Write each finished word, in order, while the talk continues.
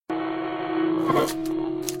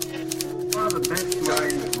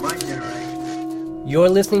You're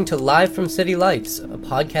listening to Live from City Lights, a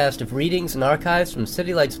podcast of readings and archives from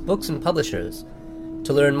City Lights books and publishers.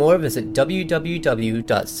 To learn more, visit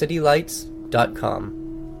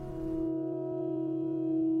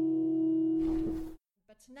www.citylights.com.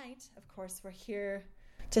 But tonight, of course, we're here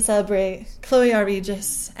to celebrate Chloe R.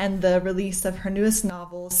 Regis and the release of her newest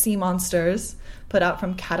novel, Sea Monsters, put out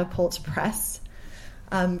from Catapult Press.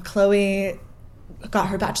 Chloe got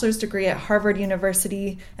her bachelor's degree at Harvard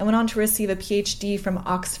University and went on to receive a PhD from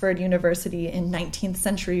Oxford University in 19th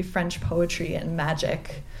century French poetry and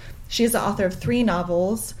magic. She is the author of 3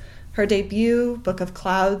 novels. Her debut, Book of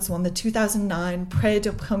Clouds, won the 2009 Prix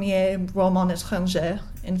du Premier Roman Étranger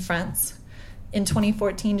in France. In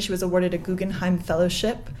 2014, she was awarded a Guggenheim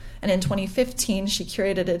Fellowship, and in 2015, she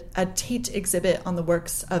curated a Tate exhibit on the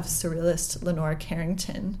works of surrealist Lenore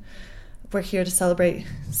Carrington. We're here to celebrate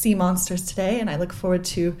Sea Monsters today, and I look forward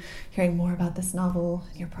to hearing more about this novel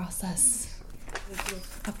and your process.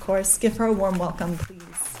 Of course, give her a warm welcome, please.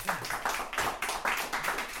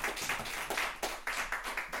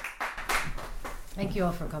 Thank you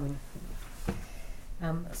all for coming.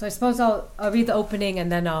 So I suppose I'll read the opening and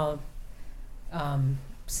then I'll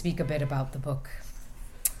speak a bit about the book.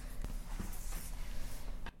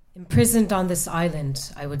 Imprisoned on this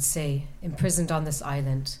island, I would say, imprisoned on this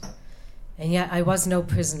island. And yet I was no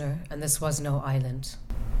prisoner, and this was no island.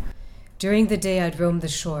 During the day I'd roam the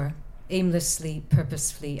shore, aimlessly,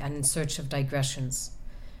 purposefully, and in search of digressions.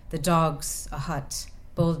 The dogs, a hut,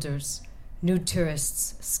 boulders, nude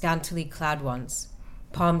tourists, scantily clad ones,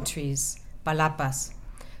 palm trees, balapas,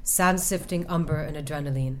 sand-sifting umber and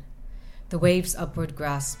adrenaline. The waves' upward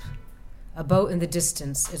grasp. A boat in the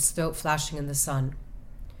distance, its throat flashing in the sun.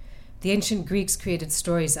 The ancient Greeks created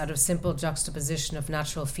stories out of simple juxtaposition of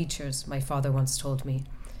natural features, my father once told me,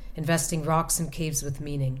 investing rocks and caves with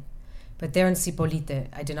meaning. But there in Sipolite,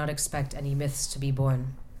 I did not expect any myths to be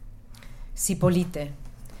born. Sipolite.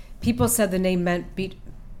 People said the name meant Beach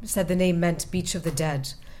of the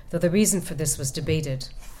Dead, though the reason for this was debated.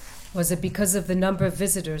 Was it because of the number of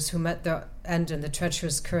visitors who met their end in the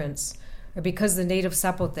treacherous currents, or because the native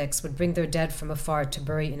Zapotecs would bring their dead from afar to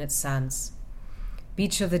bury in its sands?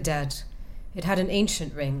 Beach of the Dead. It had an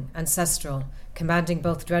ancient ring, ancestral, commanding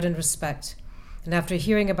both dread and respect, and after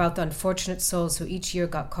hearing about the unfortunate souls who each year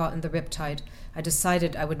got caught in the riptide, I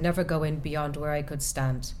decided I would never go in beyond where I could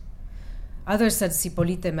stand. Others said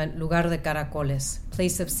Sipolite meant lugar de caracoles,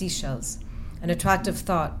 place of seashells, an attractive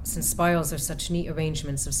thought, since spirals are such neat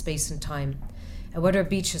arrangements of space and time, and what are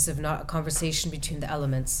beaches if not a conversation between the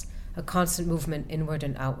elements, a constant movement inward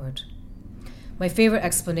and outward. My favorite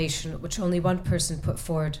explanation, which only one person put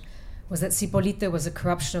forward, was that Sipolite was a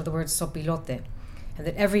corruption of the word sopilote, and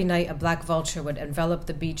that every night a black vulture would envelop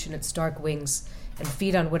the beach in its dark wings and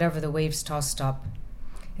feed on whatever the waves tossed up.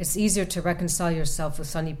 It's easier to reconcile yourself with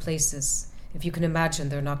sunny places if you can imagine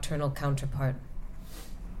their nocturnal counterpart.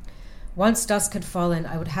 Once dusk had fallen,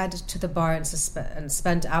 I would head to the bar and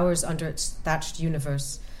spend hours under its thatched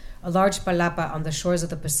universe, a large balapa on the shores of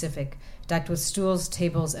the Pacific, decked with stools,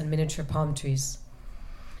 tables, and miniature palm trees.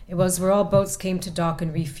 It was where all boats came to dock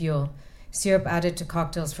and refuel, syrup added to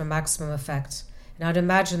cocktails for maximum effect, and I'd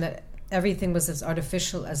imagine that everything was as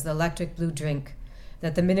artificial as the electric blue drink,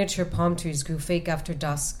 that the miniature palm trees grew fake after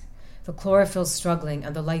dusk, the chlorophyll struggling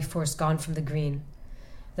and the life force gone from the green,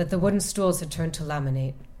 that the wooden stools had turned to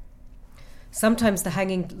laminate. Sometimes the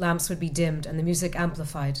hanging lamps would be dimmed and the music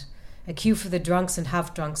amplified, a cue for the drunks and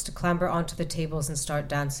half-drunks to clamber onto the tables and start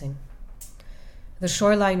dancing. The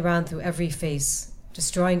shoreline ran through every face,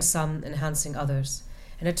 destroying some, enhancing others,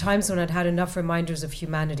 and at times when I'd had enough reminders of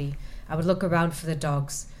humanity, I would look around for the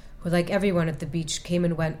dogs, who, like everyone at the beach, came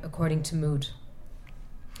and went according to mood.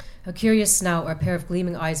 A curious snout or a pair of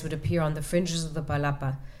gleaming eyes would appear on the fringes of the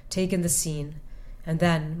balapa, take in the scene, and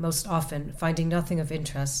then, most often, finding nothing of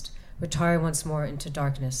interest, retire once more into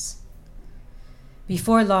darkness.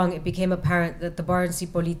 Before long, it became apparent that the bar in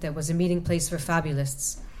Sipolite was a meeting place for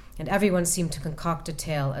fabulists, and everyone seemed to concoct a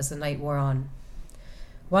tale as the night wore on.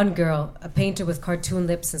 One girl, a painter with cartoon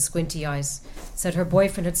lips and squinty eyes, said her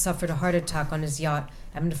boyfriend had suffered a heart attack on his yacht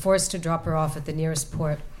and been forced to drop her off at the nearest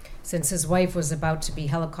port, since his wife was about to be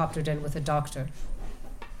helicoptered in with a doctor.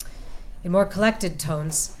 In more collected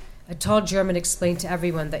tones, a tall German explained to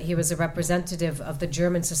everyone that he was a representative of the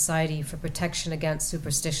German Society for Protection Against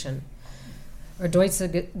Superstition, or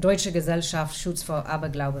Deutsche Gesellschaft Schutz vor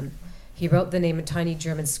Aberglauben. He wrote the name in tiny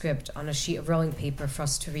German script on a sheet of rolling paper for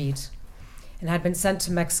us to read, and had been sent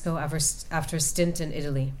to Mexico after a stint in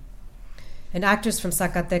Italy. An actress from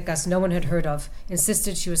Zacatecas no one had heard of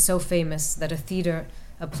insisted she was so famous that a theater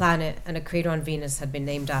a planet, and a crater on Venus had been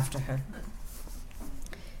named after her.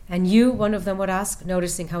 "And you," one of them would ask,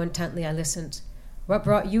 noticing how intently I listened, "what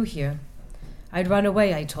brought you here?" "I'd run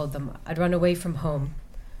away," I told them. "I'd run away from home."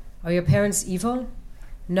 "Are your parents evil?"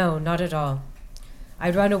 "No, not at all."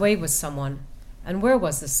 "I'd run away with someone." "And where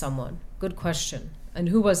was this someone?" Good question. "And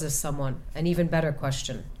who was this someone?" An even better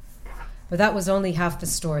question. But that was only half the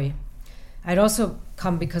story. I'd also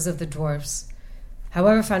come because of the dwarves.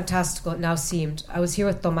 However fantastical it now seemed, I was here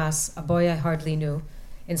with Tomas, a boy I hardly knew,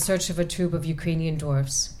 in search of a troop of Ukrainian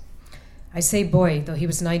dwarves. I say boy, though he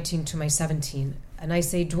was 19 to my 17, and I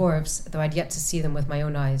say dwarves, though I'd yet to see them with my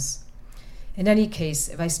own eyes. In any case,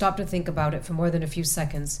 if I stopped to think about it for more than a few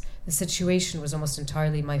seconds, the situation was almost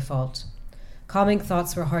entirely my fault. Calming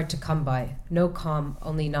thoughts were hard to come by. No calm,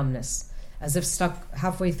 only numbness, as if stuck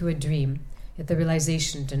halfway through a dream, yet the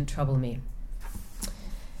realization didn't trouble me.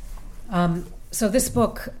 So this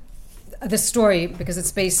book, this story, because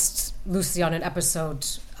it's based loosely on an episode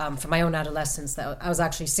from my own adolescence, that I was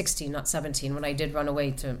actually 16, not 17, when I did run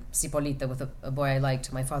away to Cipolita with a boy I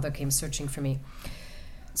liked. My father came searching for me.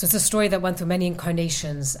 So it's a story that went through many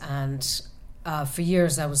incarnations, and for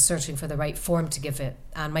years I was searching for the right form to give it.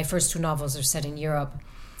 And my first two novels are set in Europe,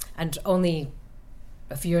 and only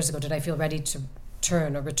a few years ago did I feel ready to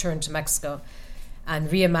return to Mexico and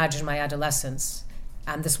reimagine my adolescence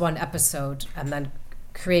and this one episode, and then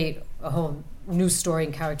create a whole new story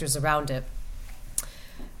and characters around it.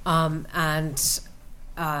 I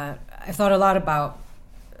thought a lot about,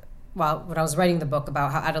 when I was writing the book,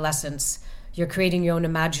 about how adolescence, you're creating your own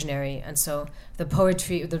imaginary. And so the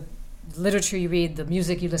poetry, the literature you read, the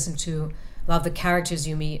music you listen to, a lot of the characters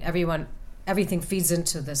you meet, everything feeds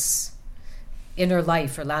into this inner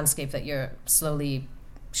life or landscape that you're slowly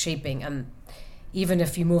shaping. And even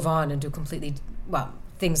if you move on and do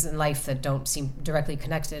things in life that don't seem directly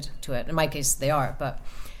connected to it, in my case they are, but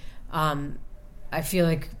I feel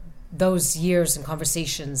like those years and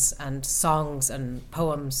conversations and songs and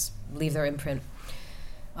poems leave their imprint.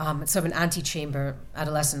 It's sort of an antechamber,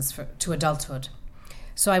 adolescence to adulthood.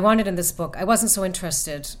 So I wanted in this book, I wasn't so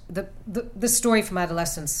interested, the story from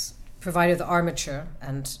adolescence provided the armature,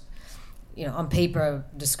 and on paper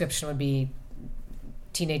description would be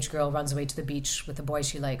teenage girl runs away to the beach with the boy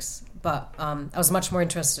she likes. But I was much more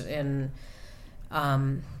interested in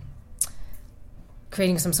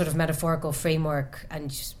creating some sort of metaphorical framework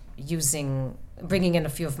and bringing in a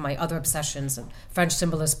few of my other obsessions, and French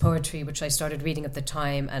symbolist poetry, which I started reading at the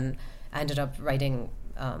time, and I ended up writing,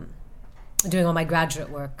 doing all my graduate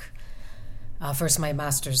work. First my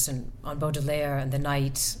master's on Baudelaire and the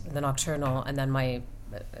Night, and the Nocturnal, and then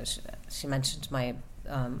she mentioned my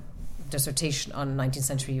dissertation on 19th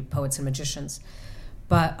century poets and magicians.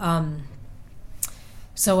 But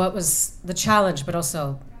so what was the challenge, but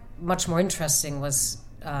also much more interesting, was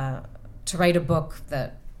to write a book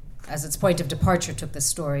that, as its point of departure, took this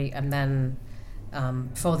story and then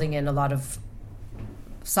folding in a lot of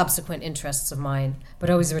subsequent interests of mine, but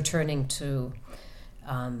always returning to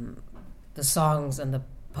the songs and the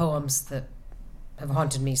poems that have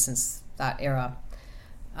haunted me since that era.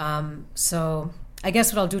 So I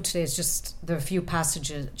guess what I'll do today is just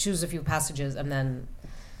choose a few passages and then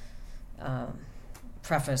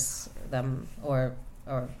preface them or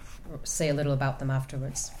say a little about them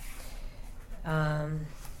afterwards. I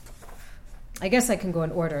guess I can go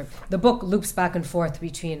in order. The book loops back and forth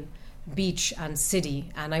between beach and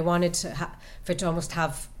city, and I wanted for it to almost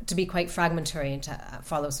to be quite fragmentary and to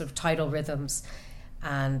follow sort of tidal rhythms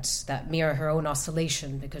and that mirror her own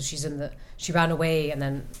oscillation, because she ran away, and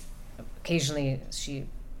then occasionally she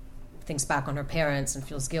thinks back on her parents and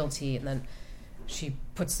feels guilty, and then she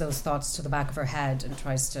puts those thoughts to the back of her head and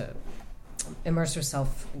tries to immerse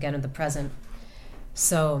herself again in the present.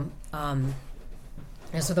 So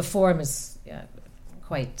so the form is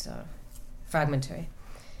quite fragmentary.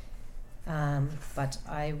 But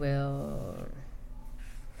I will...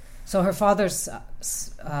 So her father's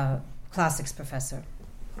classics professor,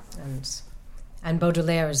 and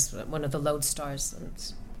Baudelaire is one of the lodestars, and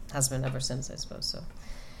has been ever since, I suppose. So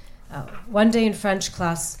one day in French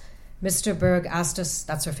class, Mr. Berg asked us,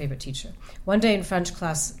 that's her favorite teacher. One day in French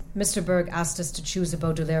class, Mr. Berg asked us to choose a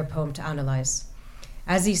Baudelaire poem to analyze.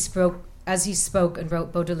 As he spoke and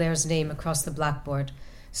wrote Baudelaire's name across the blackboard,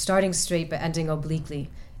 starting straight but ending obliquely,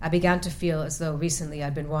 I began to feel as though recently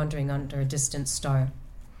I'd been wandering under a distant star.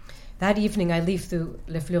 That evening I leafed through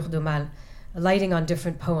Les Fleurs du Mal, alighting on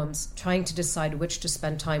different poems, trying to decide which to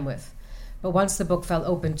spend time with. But once the book fell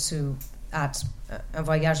open at Un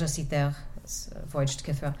Voyage à Cythère, Voyage to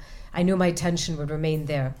Cythera, I knew my attention would remain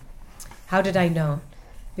there. How did I know?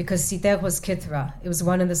 Because Cythère was Cythera. It was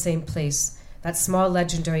one and the same place, that small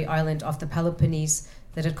legendary island off the Peloponnese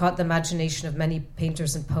that had caught the imagination of many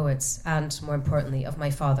painters and poets, and, more importantly, of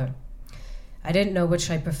my father. I didn't know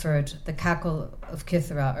which I preferred, the cackle of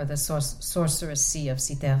Kythera or the sorcerous sea of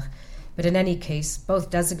Cythera, but in any case,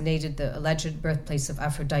 both designated the alleged birthplace of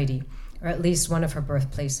Aphrodite, or at least one of her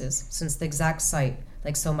birthplaces, since the exact site,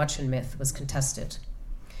 like so much in myth, was contested.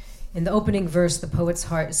 In the opening verse, the poet's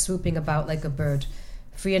heart is swooping about like a bird,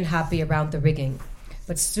 free and happy around the rigging,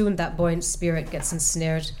 but soon that buoyant spirit gets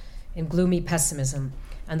ensnared in gloomy pessimism,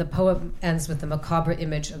 and the poem ends with the macabre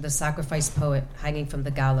image of the sacrificed poet hanging from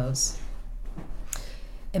the gallows.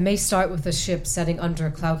 It may start with a ship setting under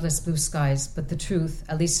cloudless blue skies, but the truth,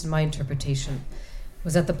 at least in my interpretation,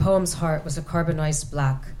 was that the poem's heart was a carbonized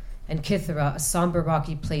black, and Kythera a somber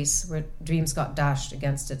rocky place where dreams got dashed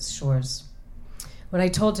against its shores. When I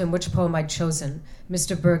told him which poem I'd chosen,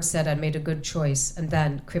 Mr. Berg said I'd made a good choice, and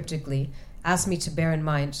then, cryptically, asked me to bear in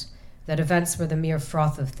mind that events were the mere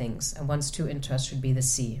froth of things, and one's true interest should be the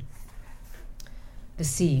sea. The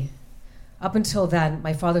sea. Up until then,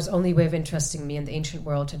 my father's only way of interesting me in the ancient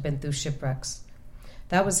world had been through shipwrecks.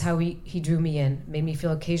 That was how he drew me in, made me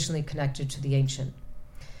feel occasionally connected to the ancient.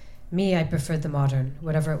 Me, I preferred the modern,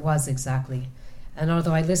 whatever it was exactly, and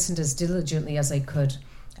although I listened as diligently as I could,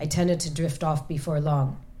 I tended to drift off before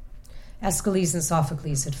long. Aeschylus and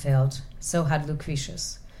Sophocles had failed, so had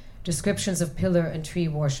Lucretius. Descriptions of pillar and tree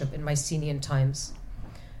worship in Mycenaean times.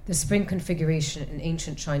 The spring configuration in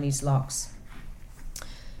ancient Chinese locks.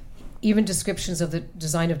 Even descriptions of the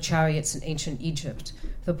design of chariots in ancient Egypt,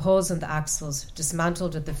 the poles and the axles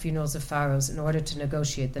dismantled at the funerals of pharaohs in order to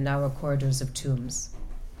negotiate the narrow corridors of tombs.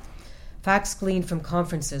 Facts gleaned from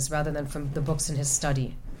conferences rather than from the books in his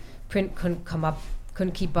study. Print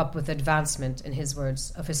couldn't keep up with advancement, in his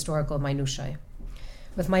words, of historical minutiae.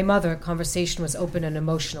 With my mother, conversation was open and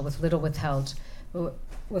emotional with little withheld, but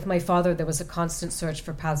with my father there was a constant search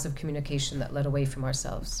for paths of communication that led away from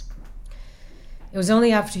ourselves. It was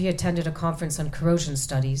only after he attended a conference on corrosion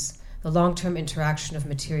studies, the long-term interaction of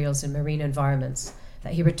materials in marine environments,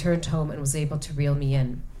 that he returned home and was able to reel me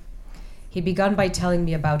in. He began by telling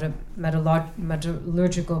me about a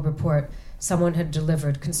metallurgical report someone had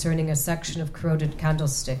delivered concerning a section of corroded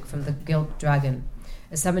candlestick from the Gilt Dragon,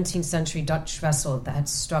 a 17th century Dutch vessel that had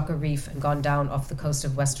struck a reef and gone down off the coast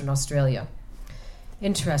of Western Australia.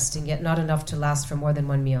 Interesting, yet not enough to last for more than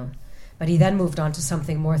one meal. But he then moved on to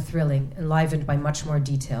something more thrilling, enlivened by much more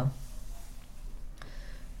detail.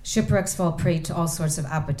 Shipwrecks fall prey to all sorts of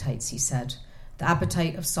appetites, he said. The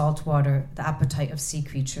appetite of salt water, the appetite of sea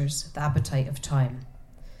creatures, the appetite of time.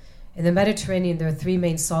 In the Mediterranean, there are three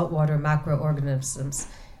main saltwater macroorganisms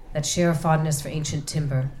that share a fondness for ancient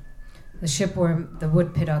timber: the shipworm, the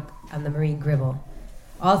wood pittock, and the marine gribble.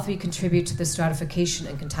 All three contribute to the stratification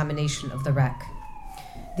and contamination of the wreck.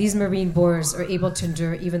 These marine borers are able to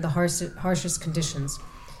endure even the harshest conditions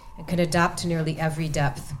and can adapt to nearly every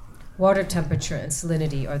depth. Water temperature and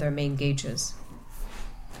salinity are their main gauges.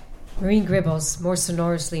 Marine gribbles, more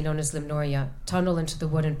sonorously known as limnoria, tunnel into the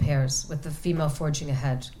wood in pairs, with the female forging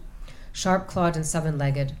ahead. Sharp-clawed and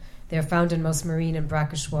seven-legged, they are found in most marine and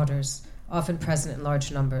brackish waters, often present in large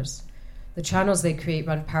numbers. The channels they create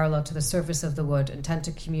run parallel to the surface of the wood and tend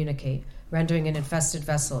to communicate, rendering an infested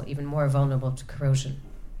vessel even more vulnerable to corrosion.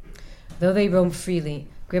 Though they roam freely,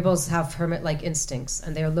 gribbles have hermit-like instincts,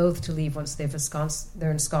 and they are loath to leave once they're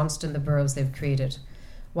ensconced in the burrows they've created.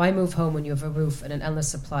 Why move home when you have a roof and an endless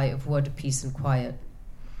supply of wood, peace, and quiet?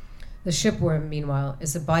 The shipworm, meanwhile,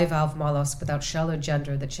 is a bivalve mollusk without shell or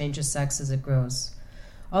gender that changes sex as it grows.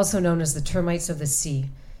 Also known as the termites of the sea,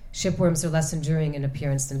 shipworms are less enduring in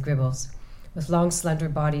appearance than gribbles, with long, slender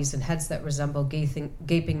bodies and heads that resemble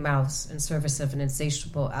gaping mouths in service of an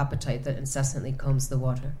insatiable appetite that incessantly combs the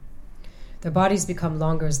water. Their bodies become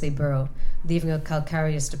longer as they burrow, leaving a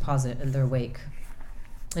calcareous deposit in their wake.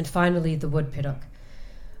 And finally, the wood pittock.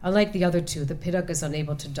 Unlike the other two, the pittock is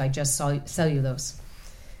unable to digest cellulose.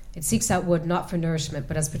 It seeks out wood not for nourishment,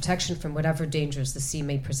 but as protection from whatever dangers the sea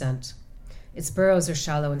may present. Its burrows are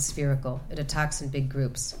shallow and spherical. It attacks in big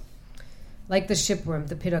groups. Like the shipworm,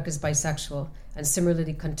 the pittock is bisexual and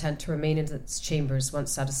similarly content to remain in its chambers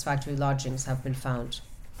once satisfactory lodgings have been found.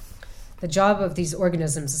 The job of these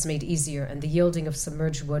organisms is made easier and the yielding of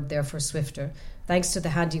submerged wood therefore swifter, thanks to the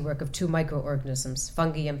handiwork of two microorganisms,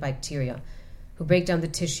 fungi and bacteria, who break down the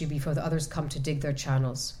tissue before the others come to dig their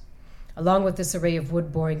channels. Along with this array of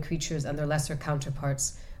wood-boring creatures and their lesser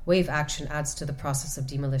counterparts, wave action adds to the process of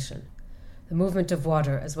demolition. The movement of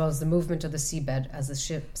water, as well as the movement of the seabed as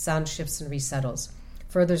the sand shifts and resettles,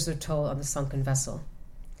 furthers their toll on the sunken vessel.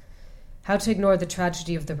 How to ignore the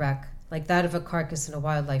tragedy of the wreck, like that of a carcass in a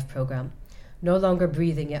wildlife program, no longer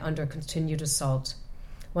breathing yet under continued assault.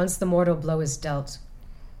 Once the mortal blow is dealt,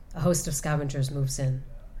 a host of scavengers moves in.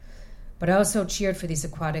 But I also cheered for these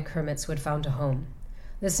aquatic hermits who had found a home.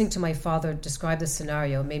 Listening to my father describe the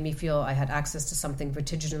scenario made me feel I had access to something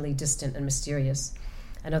vertiginally distant and mysterious.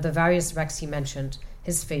 And of the various wrecks he mentioned,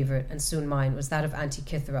 his favorite, and soon mine, was that of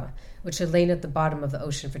Antikythera, which had lain at the bottom of the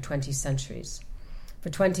ocean for 20 centuries. For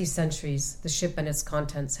 20 centuries, the ship and its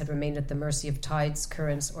contents had remained at the mercy of tides,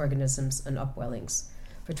 currents, organisms, and upwellings.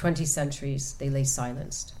 For 20 centuries, they lay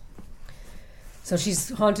silenced. So she's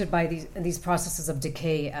haunted by these processes of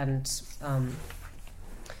decay and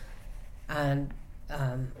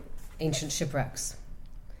ancient shipwrecks.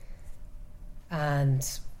 And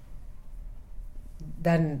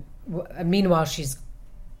then, meanwhile, she's,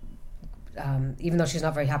 even though she's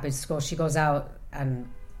not very happy at school, she goes out and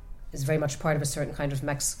is very much part of a certain kind of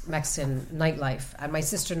Mexican nightlife. And my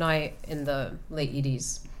sister and I, in the late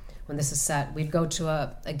 80s, when this is set, we'd go to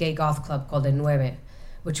a gay goth club called El Nueve,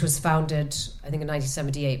 which was founded, I think, in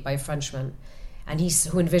 1978 by a Frenchman, and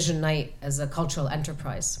who envisioned night as a cultural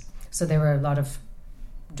enterprise. So there were a lot of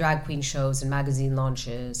drag queen shows and magazine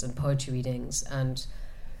launches and poetry readings, and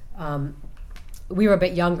we were a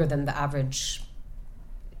bit younger than the average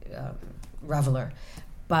reveler,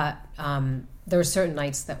 but there were certain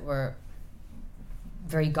nights that were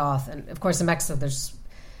very goth. And of course in Mexico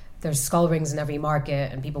there's skull rings in every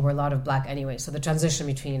market, and people wear a lot of black anyway, so the transition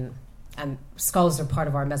between, and skulls are part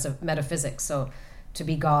of our metaphysics, so to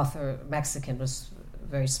be goth or Mexican was a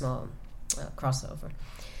very small crossover.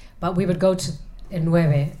 But we would go to El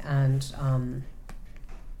Nueve and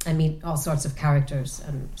meet all sorts of characters,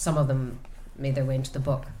 and some of them made their way into the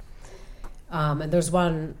book. And there's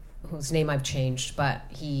one whose name I've changed, but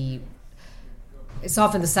it's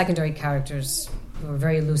often the secondary characters who are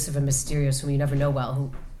very elusive and mysterious, whom you never know well,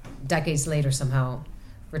 who decades later somehow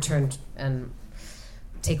return and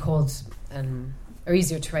take hold and are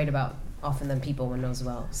easier to write about often than people one knows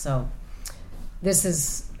well. So this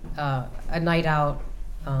is a night out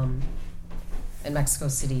in Mexico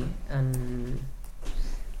City, and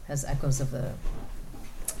has echoes of the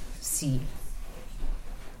sea.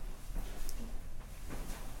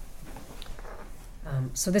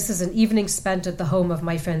 So this is an evening spent at the home of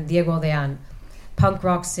my friend Diego Dean, punk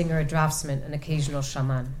rock singer, a draftsman, an occasional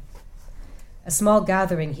shaman. A small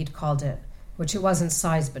gathering, he'd called it, which it was in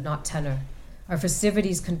size but not tenor. Our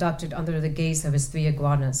festivities conducted under the gaze of his 3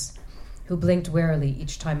 iguanas, who blinked warily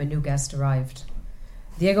each time a new guest arrived.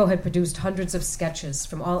 Diego had produced hundreds of sketches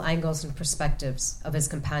from all angles and perspectives of his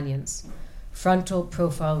companions, frontal,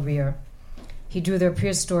 profile, rear. He drew their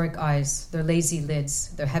prehistoric eyes, their lazy lids,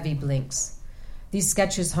 their heavy blinks. These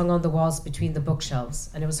sketches hung on the walls between the bookshelves,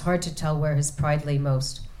 and it was hard to tell where his pride lay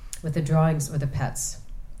most, with the drawings or the pets.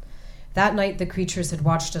 That night the creatures had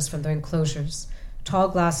watched us from their enclosures, tall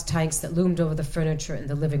glass tanks that loomed over the furniture in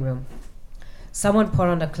the living room. Someone put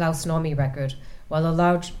on a Klaus Nomi record, while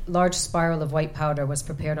a large spiral of white powder was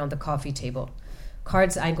prepared on the coffee table.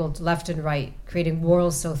 Cards angled left and right, creating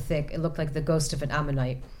whorls so thick it looked like the ghost of an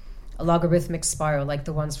ammonite, a logarithmic spiral like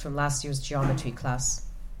the ones from last year's geometry class.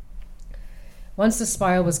 Once the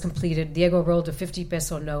spiral was completed, Diego rolled a 50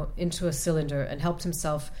 peso note into a cylinder and helped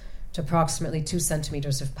himself to approximately 2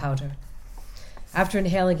 centimeters of powder. After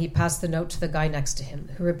inhaling, he passed the note to the guy next to him,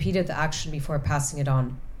 who repeated the action before passing it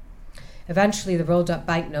on. Eventually, the rolled-up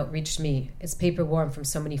banknote reached me, its paper warm from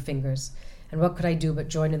so many fingers, and what could I do but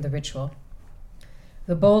join in the ritual?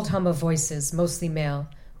 The bold hum of voices, mostly male,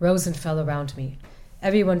 rose and fell around me,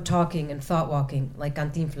 everyone talking and thought-walking like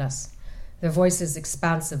Cantinflas, their voices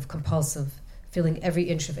expansive, compulsive, filling every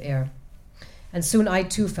inch of air. And soon I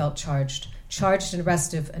too felt charged and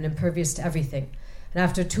restive and impervious to everything, and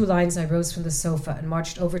after 2 lines I rose from the sofa and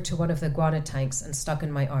marched over to one of the iguana tanks and stuck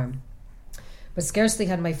in my arm. But scarcely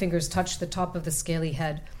had my fingers touched the top of the scaly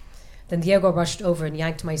head than Diego rushed over and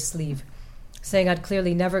yanked my sleeve, saying I'd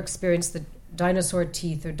clearly never experienced the dinosaur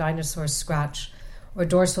teeth or dinosaur scratch or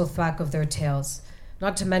dorsal thwack of their tails,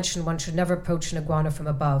 not to mention one should never approach an iguana from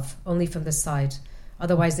above, only from the side,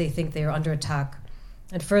 otherwise they think they are under attack.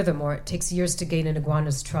 And furthermore, it takes years to gain an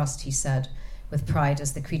iguana's trust, he said, with pride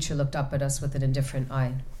as the creature looked up at us with an indifferent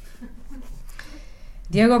eye.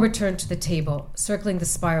 Diego returned to the table, circling the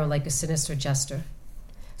spiral like a sinister jester.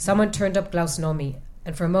 Someone turned up Klaus Nomi,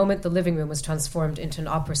 and for a moment the living room was transformed into an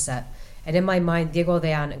opera set, and in my mind Diego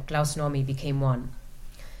Dean and Klaus Nomi became one.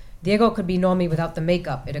 Diego could be Nomi without the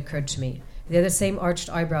makeup, it occurred to me. They had the same arched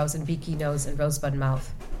eyebrows and beaky nose and rosebud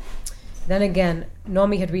mouth. Then again,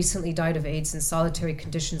 Nomi had recently died of AIDS in solitary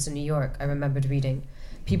conditions in New York, I remembered reading,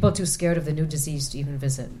 people too scared of the new disease to even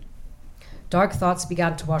visit. Dark thoughts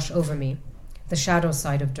began to wash over me, the shadow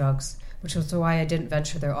side of drugs, which was why I didn't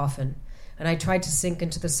venture there often, and I tried to sink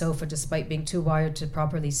into the sofa despite being too wired to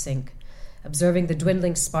properly sink, observing the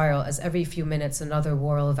dwindling spiral as every few minutes another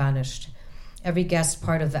whorl vanished, every guessed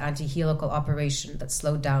part of the anti-helical operation that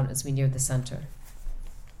slowed down as we neared the center.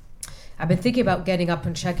 I've been thinking about getting up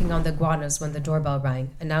and checking on the iguanas when the doorbell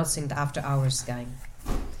rang, announcing the after-hours gang.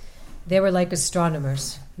 They were like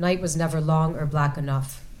astronomers. Night was never long or black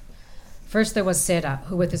enough. First there was Sera,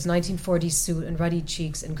 who with his 1940s suit and ruddy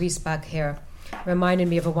cheeks and greased-back hair reminded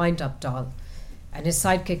me of a wind-up doll, and his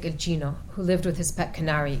sidekick El Chino, who lived with his pet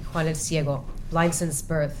canary, Juan el Ciego, blind since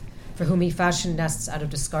birth, for whom he fashioned nests out of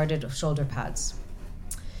discarded shoulder pads.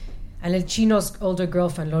 And El Chino's older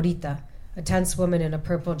girlfriend, Lorita, a tense woman in a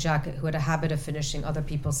purple jacket who had a habit of finishing other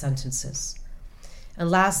people's sentences. And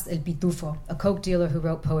last, El Pitufo, a coke dealer who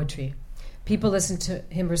wrote poetry. People listened to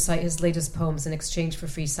him recite his latest poems in exchange for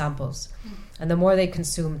free samples, and the more they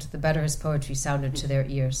consumed, the better his poetry sounded to their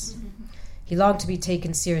ears. He longed to be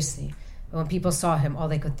taken seriously, but when people saw him, all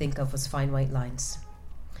they could think of was fine white lines.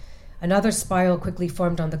 Another spiral quickly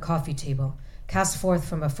formed on the coffee table, cast forth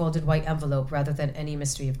from a folded white envelope rather than any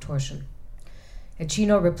mystery of torsion. El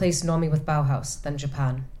Chino replaced Nomi with Bauhaus, then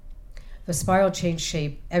Japan. The spiral changed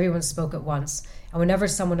shape, everyone spoke at once, and whenever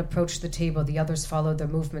someone approached the table, the others followed their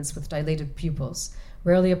movements with dilated pupils,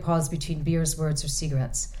 rarely a pause between beers, words, or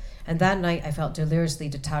cigarettes, and that night I felt deliriously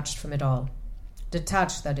detached from it all.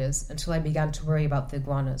 Detached, that is, until I began to worry about the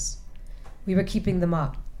iguanas. We were keeping them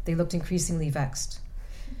up. They looked increasingly vexed.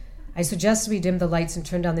 I suggested we dim the lights and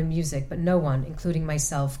turn down the music, but no one, including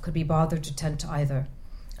myself, could be bothered to tend to either.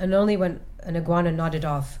 And only when an iguana nodded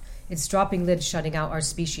off, its dropping lid shutting out our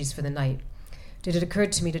species for the night, did it occur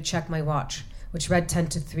to me to check my watch, which read 10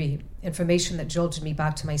 to 3, information that jolted me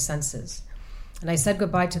back to my senses. And I said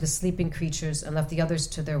goodbye to the sleeping creatures and left the others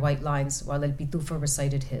to their white lines while El Pitufo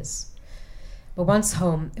recited his. But once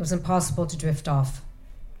home, it was impossible to drift off.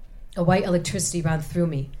 A white electricity ran through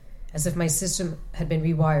me, as if my system had been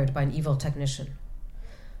rewired by an evil technician.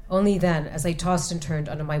 Only then, as I tossed and turned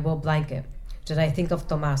under my wool blanket, did I think of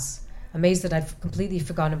Tomás, amazed that I'd completely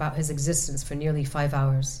forgotten about his existence for nearly 5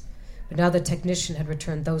 hours. But now the technician had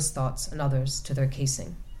returned those thoughts and others to their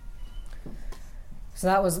casing. So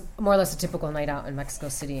that was more or less a typical night out in Mexico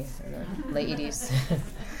City in the late 80s.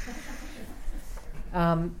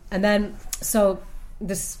 And then, so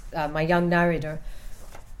this, my young narrator,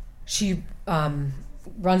 she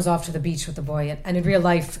runs off to the beach with the boy, and in real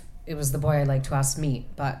life, it was the boy I liked to ask me,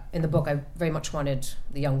 but in the book, I very much wanted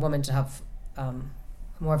the young woman to have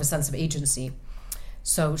more of a sense of agency.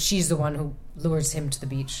 So she's the one who lures him to the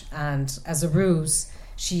beach, and as a ruse,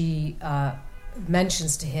 she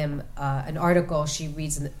mentions to him an article she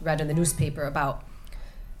read in the newspaper about,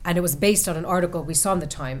 and it was based on an article we saw in the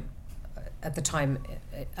Time, at the time,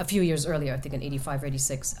 a few years earlier, I think in 85 or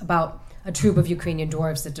 86, about a troupe of Ukrainian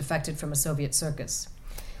dwarves that defected from a Soviet circus.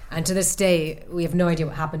 And to this day, we have no idea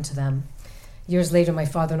what happened to them. Years later, my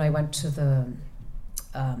father and I went to the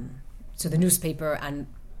newspaper and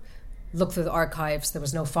looked through the archives. There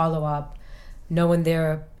was no follow-up. No one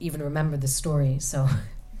there even remembered the story. So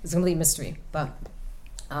it's a complete mystery. But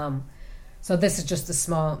so this is just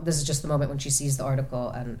the moment when she sees the article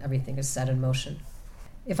and everything is set in motion.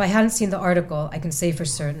 If I hadn't seen the article, I can say for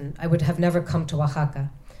certain I would have never come to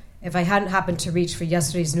Oaxaca. If I hadn't happened to reach for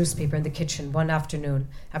yesterday's newspaper in the kitchen one afternoon,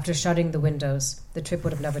 after shutting the windows, the trip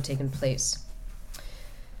would have never taken place.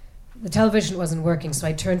 The television wasn't working, so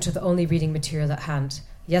I turned to the only reading material at hand,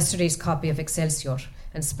 yesterday's copy of Excelsior,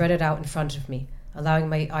 and spread it out in front of me, allowing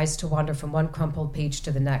my eyes to wander from one crumpled page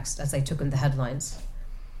to the next as I took in the headlines.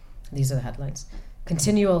 These are the headlines.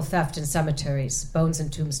 Continual theft in cemeteries, bones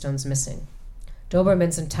and tombstones missing.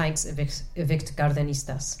 Dobermans and tanks evict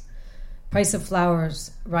Gardenistas. Price of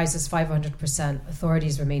flowers rises 500%.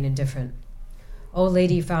 Authorities remain indifferent. Old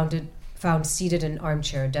lady found seated in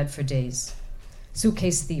armchair, dead for days.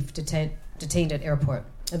 Suitcase thief detained at airport.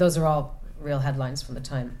 And those are all real headlines from the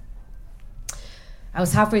time. I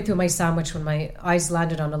was halfway through my sandwich when my eyes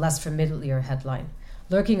landed on a less familiar headline.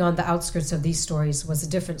 Lurking on the outskirts of these stories was a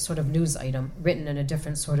different sort of news item, written in a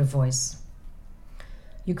different sort of voice.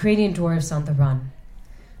 Ukrainian dwarves on the run.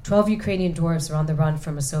 12 Ukrainian dwarves are on the run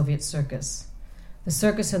from a Soviet circus. The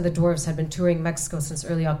circus and the dwarves had been touring Mexico since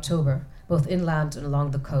early October, both inland and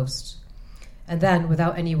along the coast. And then,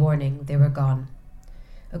 without any warning, they were gone.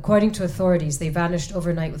 According to authorities, they vanished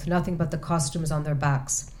overnight with nothing but the costumes on their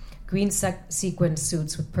backs, green sequined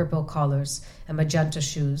suits with purple collars and magenta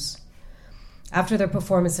shoes. After their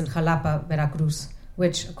performance in Jalapa, Veracruz,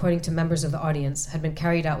 which, according to members of the audience, had been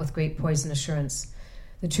carried out with great poise and assurance,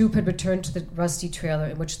 the troupe had returned to the rusty trailer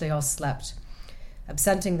in which they all slept,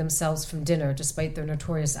 absenting themselves from dinner despite their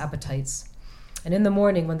notorious appetites. And in the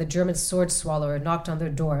morning, when the German sword swallower knocked on their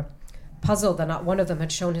door, puzzled that not one of them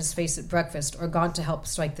had shown his face at breakfast or gone to help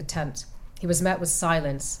strike the tent, he was met with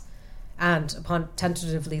silence and, upon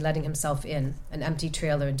tentatively letting himself in, an empty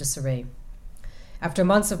trailer in disarray. After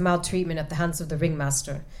months of maltreatment at the hands of the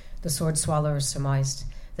ringmaster, the sword swallower surmised,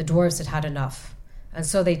 the dwarves had had enough, and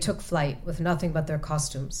so they took flight with nothing but their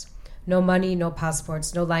costumes. No money, no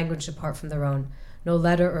passports, no language apart from their own, no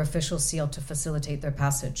letter or official seal to facilitate their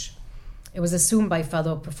passage. It was assumed by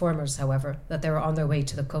fellow performers, however, that they were on their way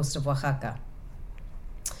to the coast of Oaxaca.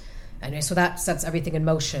 Anyway, so that sets everything in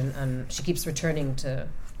motion, and she keeps returning to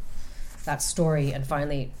that story and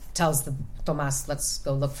finally tells Tomás, let's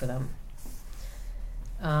go look for them.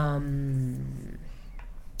 And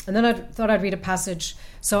then I thought I'd read a passage.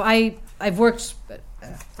 So I've worked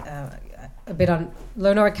a bit on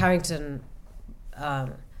Leonora Carrington.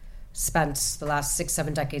 Spent the last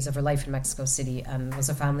 6-7 decades of her life in Mexico City and was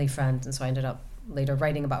a family friend, and so I ended up later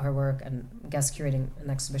writing about her work and guest curating an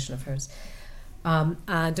exhibition of hers.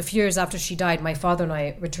 And a few years after she died, my father and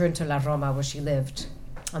I returned to La Roma, where she lived,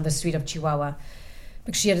 on the street of Chihuahua,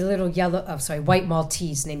 because she had a little white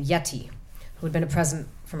Maltese named Yeti, who had been a present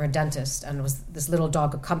from her dentist, and this little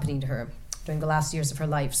dog accompanied her during the last years of her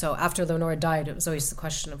life. So after Leonora died, it was always the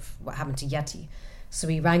question of what happened to Yeti. So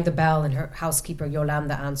we rang the bell, and her housekeeper,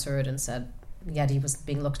 Yolanda, answered and said Yeti was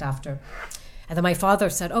being looked after. And then my father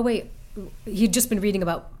said, oh, wait, he'd just been reading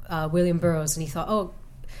about William Burroughs, and he thought, oh,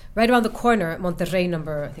 right around the corner at Monterrey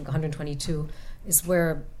number, I think 122, is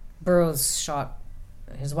where Burroughs shot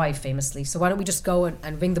his wife famously. So why don't we just go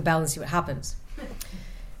and ring the bell and see what happens?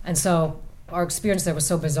 And so our experience there was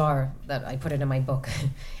so bizarre that I put it in my book.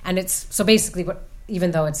 And it's, so basically what,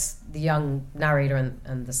 even though it's the young narrator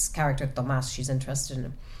and this character, Tomás, she's interested in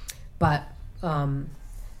him. But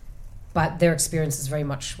their experience is very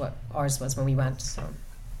much what ours was when we went.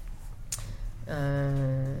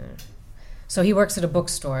 So he works at a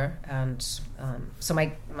bookstore, and so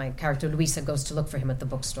my character, Luisa, goes to look for him at the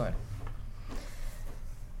bookstore.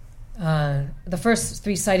 The first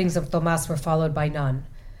 3 sightings of Tomás were followed by none.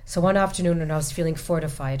 So one afternoon when I was feeling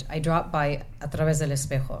fortified, I dropped by A Través del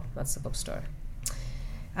Espejo, that's the bookstore.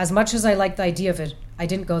 As much as I liked the idea of it, I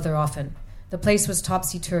didn't go there often. The place was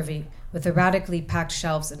topsy-turvy, with erratically packed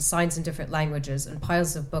shelves and signs in different languages and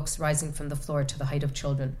piles of books rising from the floor to the height of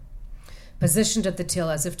children. Positioned at the till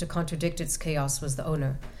as if to contradict its chaos was the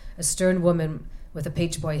owner, a stern woman with a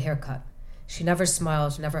page boy haircut. She never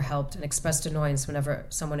smiled, never helped, and expressed annoyance whenever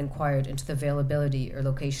someone inquired into the availability or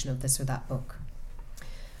location of this or that book.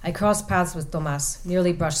 I crossed paths with Tomás,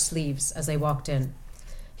 nearly brushed sleeves, as I walked in.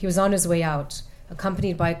 He was on his way out,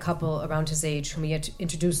 accompanied by a couple around his age whom he had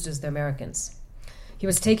introduced as the Americans. He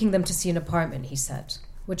was taking them to see an apartment, he said.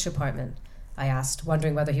 Which apartment? I asked,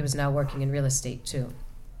 wondering whether he was now working in real estate too.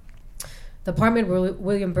 The apartment where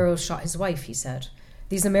William Burroughs shot his wife, he said.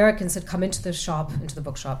 These Americans had come into the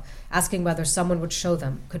bookshop, asking whether someone would show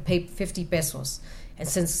them, could pay 50 pesos, and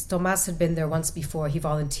since Tomás had been there once before, he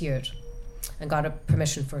volunteered and got a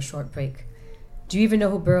permission for a short break. Do you even know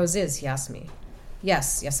who Burroughs is? He asked me.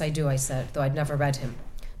 Yes, I do, I said, though I'd never read him.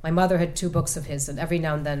 My mother had 2 books of his, and every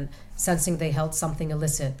now and then, sensing they held something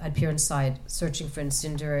illicit, I'd peer inside, searching for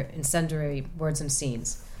incendiary words and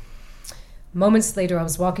scenes. Moments later, I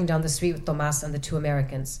was walking down the street with Tomás and the 2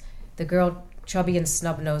 Americans. The girl, chubby and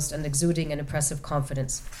snub-nosed and exuding an impressive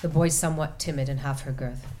confidence, the boy somewhat timid and half her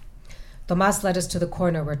girth. Tomás led us to the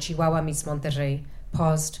corner where Chihuahua meets Monterrey,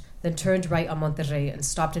 paused, then turned right on Monterrey and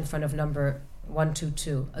stopped in front of number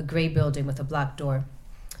 122, a gray building with a black door.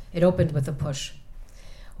 It opened with a push.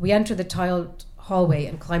 We entered the tiled hallway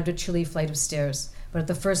and climbed a chilly flight of stairs, but at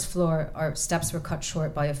the first floor, our steps were cut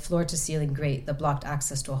short by a floor-to-ceiling grate that blocked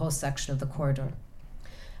access to a whole section of the corridor.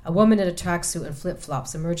 A woman in a tracksuit and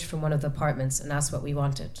flip-flops emerged from one of the apartments and asked what we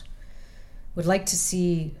wanted. Would like to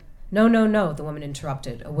see... No, the woman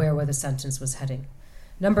interrupted, aware where the sentence was heading.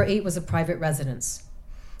 Number 8 was a private residence.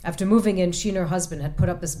 After moving in, she and her husband had put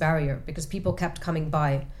up this barrier because people kept coming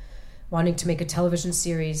by, wanting to make a television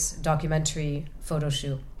series, documentary, photo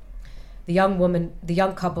shoot. The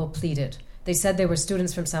young couple pleaded. They said they were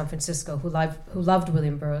students from San Francisco who loved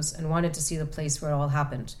William Burroughs and wanted to see the place where it all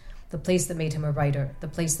happened, the place that made him a writer, the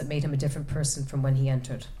place that made him a different person from when he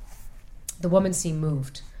entered. The woman seemed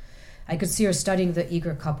moved. I could see her studying the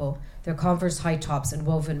eager couple, their Converse high tops and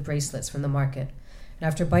woven bracelets from the market. And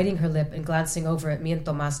after biting her lip and glancing over at me and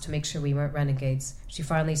Tomás to make sure we weren't renegades, she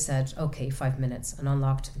finally said, okay, 5 minutes, and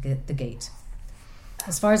unlocked the gate.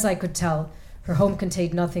 As far as I could tell, her home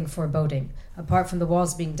contained nothing foreboding, apart from the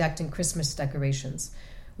walls being decked in Christmas decorations,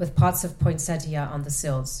 with pots of poinsettia on the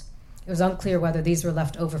sills. It It was unclear whether these were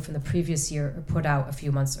left over from the previous year or put out a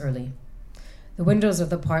few months early. The windows of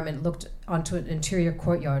the apartment looked onto an interior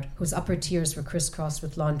courtyard whose upper tiers were crisscrossed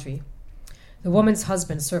with laundry. The woman's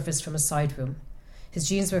husband surfaced from a side room. His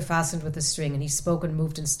jeans were fastened with a string, and he spoke and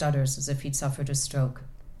moved in stutters as if he'd suffered a stroke.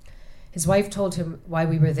 His wife told him why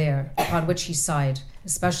we were there, upon which he sighed,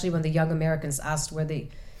 especially when the young Americans asked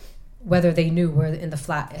whether they knew where in the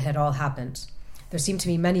flat it had all happened. There seemed to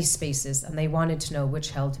be many spaces, and they wanted to know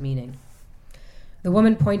which held meaning. The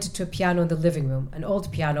woman pointed to a piano in the living room, an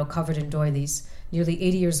old piano covered in doilies, nearly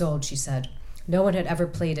 80 years old, she said. No one had ever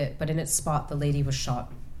played it, but in its spot the lady was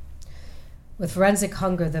shot. With forensic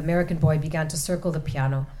hunger, the American boy began to circle the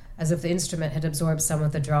piano, as if the instrument had absorbed some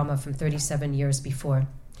of the drama from 37 years before,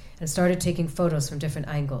 and started taking photos from different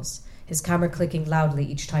angles, his camera clicking loudly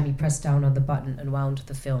each time he pressed down on the button and wound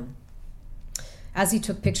the film. As he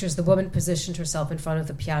took pictures, the woman positioned herself in front of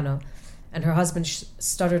the piano, and her husband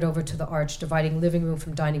stuttered over to the arch dividing living room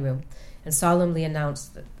from dining room, and solemnly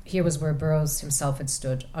announced that here was where Burroughs himself had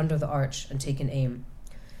stood, under the arch, and taken aim.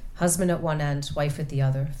 Husband at one end, wife at the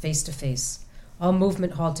other, face to face. All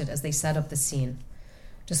movement halted as they set up the scene.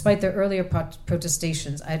 Despite their earlier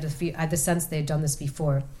protestations, I had the sense they had done this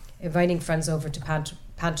before, inviting friends over to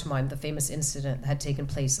pantomime the famous incident that had taken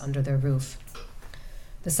place under their roof.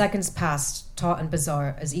 The seconds passed, taut and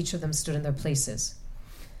bizarre, as each of them stood in their places.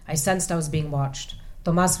 I sensed I was being watched.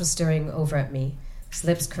 Tomas was staring over at me, his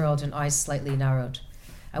lips curled and eyes slightly narrowed.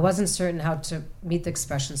 I wasn't certain how to meet the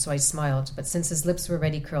expression, so I smiled, but since his lips were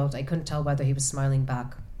already curled, I couldn't tell whether he was smiling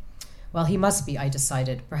back. Well, he must be, I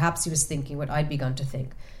decided. Perhaps he was thinking what I'd begun to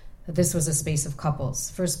think, that this was a space of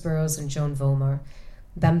couples, first Burroughs and Joan Volmar,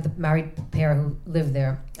 then the married pair who lived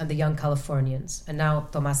there, and the young Californians, and now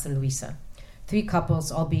Tomas and Luisa. 3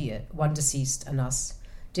 couples, albeit one deceased, and us.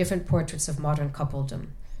 Different portraits of modern coupledom.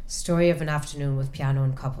 Story of an afternoon with piano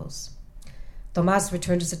and couples. Tomas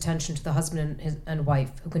returned his attention to the husband and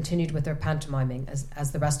wife, who continued with their pantomiming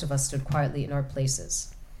as the rest of us stood quietly in our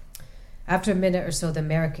places. After a minute or so, the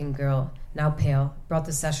American girl, now pale, brought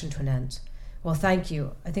the session to an end. Well, thank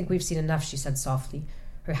you. I think we've seen enough, she said softly,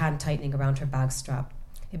 her hand tightening around her bag strap.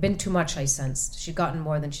 It'd been too much, I sensed. She'd gotten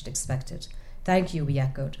more than she'd expected. Thank you, we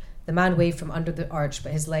echoed. The man waved from under the arch,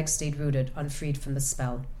 but his legs stayed rooted, unfreed from the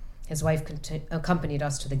spell. His wife accompanied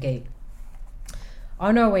us to the gate.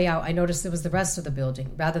 On our way out, I noticed there was the rest of the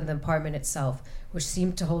building, rather than the apartment itself, which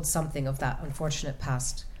seemed to hold something of that unfortunate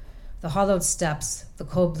past. The hollowed steps, the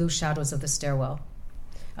cold blue shadows of the stairwell.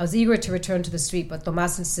 I was eager to return to the street, but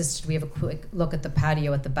Tomas insisted we have a quick look at the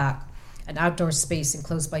patio at the back, an outdoor space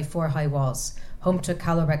enclosed by 4 high walls, home to a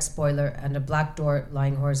Calorex boiler and a black door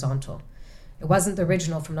lying horizontal. It wasn't the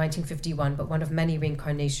original from 1951, but one of many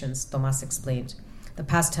reincarnations, Tomas explained. The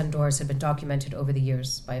past 10 doors had been documented over the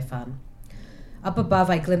years by a fan. Up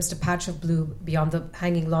above, I glimpsed a patch of blue beyond the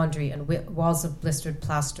hanging laundry and walls of blistered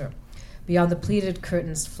plaster, beyond the pleated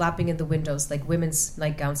curtains flapping in the windows like women's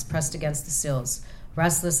nightgowns pressed against the sills,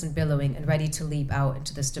 restless and billowing and ready to leap out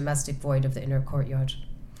into this domestic void of the inner courtyard.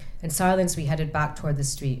 In silence, we headed back toward the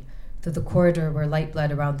street, through the corridor where light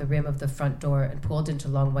bled around the rim of the front door and pooled into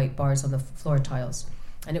long white bars on the floor tiles.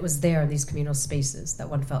 And it was there in these communal spaces that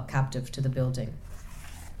one felt captive to the building.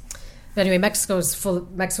 But anyway, Mexico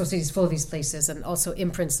City is full of these places, and also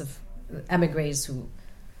imprints of emigres who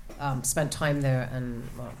spent time there and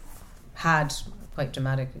had quite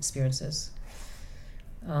dramatic experiences.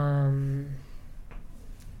 I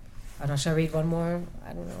don't know, shall I read one more?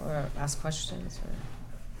 I don't know, or ask questions? Or...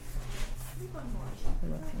 Read one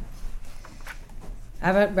more. Okay. I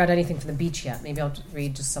haven't read anything from the beach yet. Maybe I'll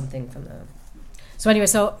read just something from the... So anyway,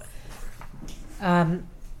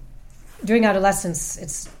 during adolescence,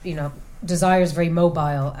 it's, desire is very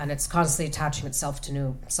mobile, and it's constantly attaching itself to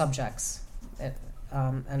new subjects.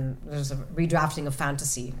 And there's a redrafting of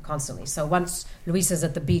fantasy constantly. So once Luisa's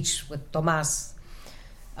at the beach with Tomas,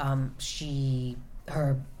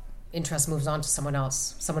 her interest moves on to someone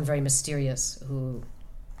else, someone very mysterious who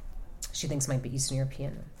she thinks might be Eastern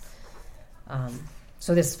European.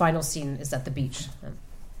 So this final scene is at the beach.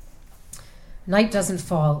 Night doesn't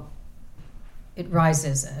fall, it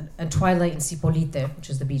rises, and twilight in Cipolite, which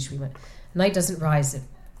is the beach we went. Night doesn't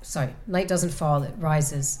fall, it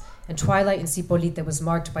rises, and twilight in Cipolite was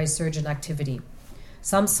marked by surge in activity.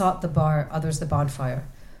 Some sought the bar, others the bonfire.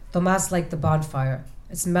 Tomas liked the bonfire,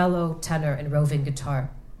 its mellow tenor and roving guitar.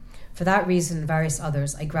 For that reason and various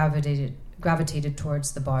others, I gravitated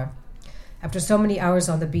towards the bar. After so many hours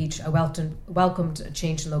on the beach, I welcomed a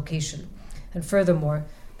change in location, and furthermore,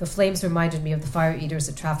 the flames reminded me of the fire eaters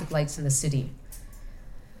at traffic lights in the city.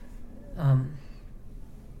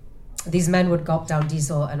 These men would gulp down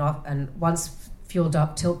diesel and once fueled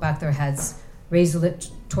up, tilt back their heads, raise a lit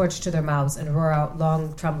torch to their mouths, and roar out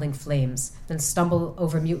long, trembling flames, then stumble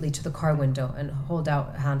over mutely to the car window and hold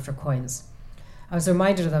out a hand for coins. I was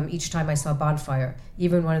reminded of them each time I saw a bonfire,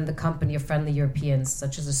 even when in the company of friendly Europeans,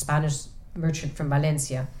 such as a Spanish merchant from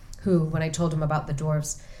Valencia, who, when I told him about the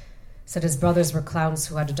dwarves, said his brothers were clowns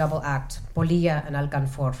who had a double act, Polilla and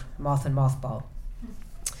Alcanfor, moth and mothball.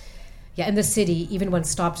 Yet in the city, even when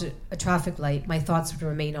stopped at a traffic light, my thoughts would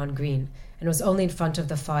remain on green, and it was only in front of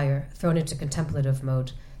the fire, thrown into contemplative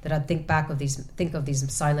mode, that I'd think of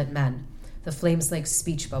these silent men, the flames like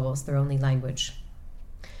speech bubbles, their only language.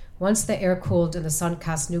 Once the air cooled and the sun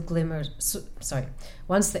cast new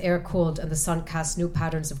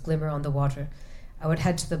patterns of glimmer on the water, I would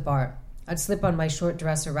head to the bar. I'd slip on my short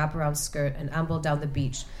dress or wraparound skirt and amble down the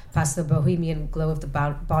beach, past the bohemian glow of the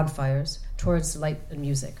bonfires, towards light and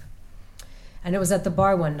music. And it was at the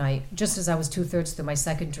bar one night, just as I was 2/3 through my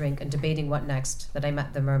second drink and debating what next, that I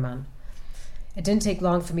met the merman. It didn't take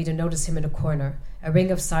long for me to notice him in a corner, a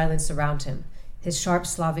ring of silence around him, his sharp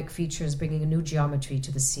Slavic features bringing a new geometry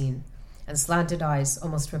to the scene, and slanted eyes,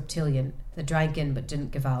 almost reptilian, that drank in but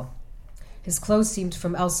didn't give out. His clothes seemed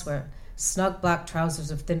from elsewhere, snug black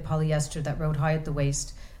trousers of thin polyester that rode high at the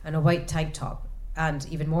waist, and a white tank top, and,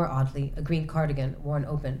 even more oddly, a green cardigan worn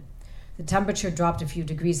open. The temperature dropped a few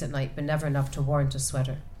degrees at night, but never enough to warrant a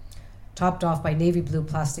sweater, topped off by navy blue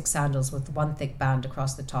plastic sandals with one thick band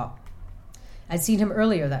across the top. I'd seen him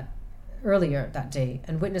earlier that day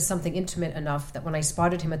and witnessed something intimate enough that when I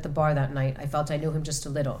spotted him at the bar that night, I felt I knew him just a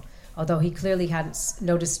little, although he clearly hadn't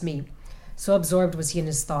noticed me. So absorbed was he in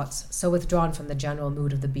his thoughts, so withdrawn from the general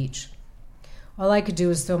mood of the beach. All I could do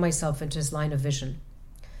was throw myself into his line of vision.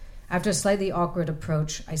 After a slightly awkward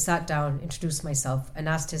approach, I sat down, introduced myself, and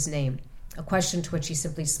asked his name, a question to which he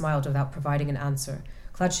simply smiled without providing an answer,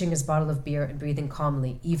 clutching his bottle of beer and breathing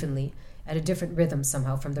calmly, evenly, at a different rhythm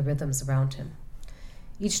somehow from the rhythms around him.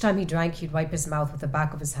 Each time he drank, he'd wipe his mouth with the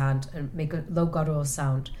back of his hand and make a low guttural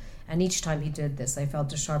sound, and each time he did this, I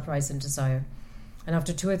felt a sharp rise in desire. And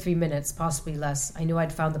after 2 or 3 minutes, possibly less, I knew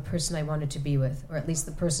I'd found the person I wanted to be with, or at least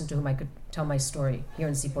the person to whom I could tell my story, here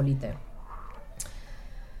in Cipolite.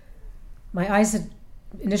 My eyes had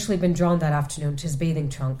initially been drawn that afternoon to his bathing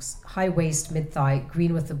trunks, high waist, mid-thigh,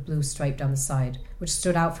 green with a blue stripe down the side, which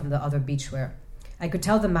stood out from the other beachwear. I could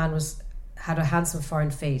tell the man had a handsome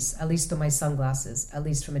foreign face, at least through my sunglasses, at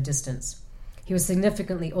least from a distance. He was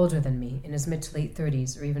significantly older than me, in his mid to late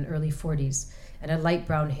 30s or even early 40s, and had light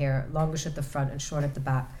brown hair, longish at the front and short at the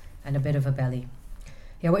back, and a bit of a belly.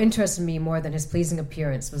 Yet what interested me more than his pleasing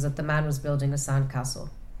appearance was that the man was building a sandcastle.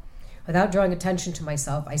 Without drawing attention to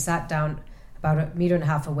myself, I sat down about 1.5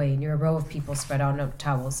 meters away, near a row of people spread out on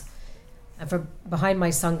towels, and from behind my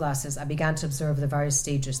sunglasses I began to observe the various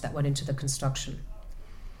stages that went into the construction.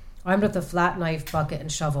 Armed with a flat knife, bucket,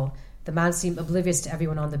 and shovel, the man seemed oblivious to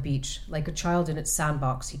everyone on the beach. Like a child in its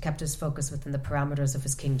sandbox, he kept his focus within the parameters of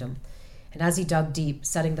his kingdom. And as he dug deep,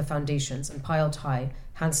 setting the foundations, and piled high,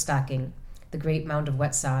 hand-stacking the great mound of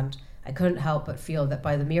wet sand, I couldn't help but feel that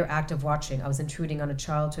by the mere act of watching, I was intruding on a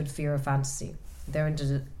childhood fear of fantasy, there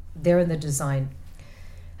in the design,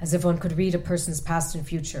 as if one could read a person's past and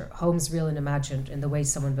future, homes real and imagined, in the way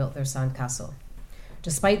someone built their sandcastle.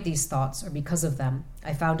 Despite these thoughts, or because of them,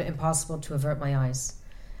 I found it impossible to avert my eyes.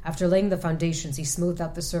 After laying the foundations, he smoothed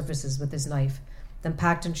out the surfaces with his knife, then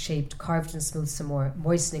packed and shaped, carved and smoothed some more,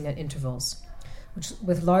 moistening at intervals.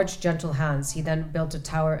 With large, gentle hands, he then built a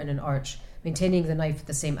tower and an arch, maintaining the knife at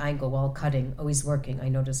the same angle while cutting, always working, I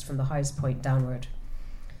noticed, from the highest point downward.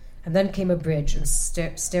 And then came a bridge and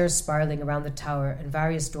stairs spiraling around the tower, and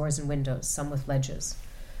various doors and windows, some with ledges.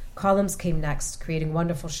 Columns came next, creating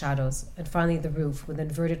wonderful shadows, and finally the roof, with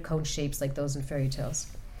inverted cone shapes like those in fairy tales.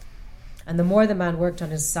 And the more the man worked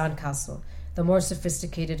on his sandcastle, the more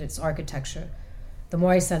sophisticated its architecture, the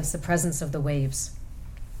more I sensed the presence of the waves.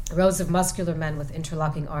 Rows of muscular men with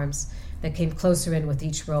interlocking arms that came closer in with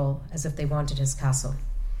each roll, as if they wanted his castle.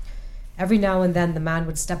 Every now and then the man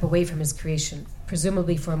would step away from his creation,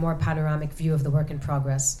 presumably for a more panoramic view of the work in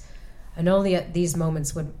progress, and only at these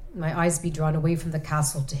moments would my eyes be drawn away from the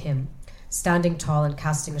castle to him, standing tall and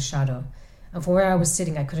casting a shadow. And from where I was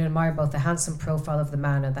sitting, I could admire both the handsome profile of the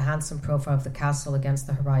man and the handsome profile of the castle against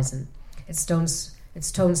the horizon, its tones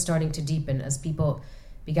starting to deepen as people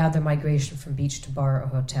began their migration from beach to bar or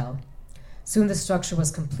hotel. Soon the structure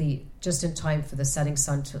was complete, just in time for the setting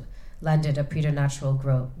sun to lend it a preternatural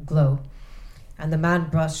glow, and the man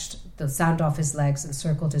brushed the sand off his legs and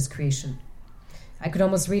circled his creation. I could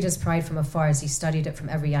almost read his pride from afar as he studied it from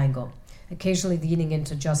every angle, occasionally leaning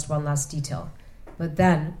into just one last detail. But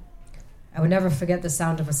then, I would never forget the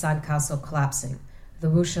sound of a sandcastle collapsing, The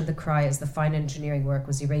whoosh and the cry as the fine engineering work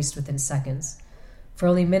was erased within seconds. For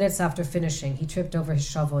only minutes after finishing, he tripped over his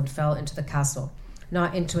shovel and fell into the castle,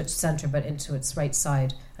 not into its center but into its right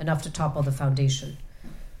side, enough to topple the foundation.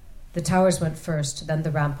 The towers went first, then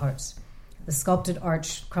the ramparts. The sculpted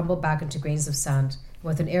arch crumbled back into grains of sand.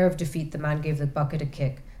 With an air of defeat, the man gave the bucket a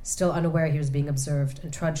kick, still unaware he was being observed,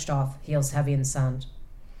 and trudged off, heels heavy in sand.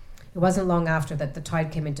 It wasn't long after that the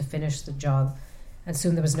tide came in to finish the job, and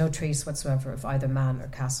soon there was no trace whatsoever of either man or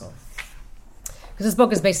castle. Because this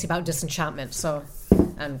book is basically about disenchantment,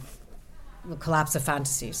 and the collapse of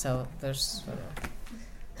fantasy. So there's.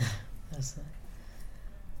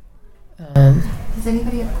 Does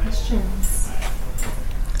anybody have questions?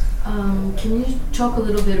 Can you talk a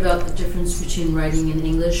little bit about the difference between writing in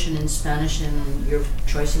English and in Spanish and your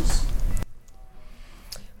choices?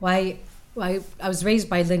 Well, I was raised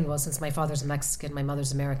bilingual since my father's Mexican, my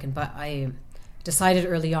mother's American, but I decided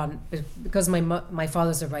early on, because my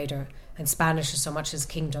father's a writer and Spanish is so much his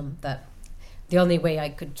kingdom, that the only way I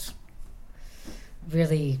could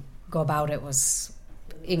really go about it was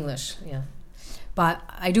English, yeah. But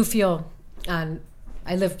I do feel, and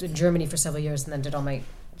I lived in Germany for several years and then did all my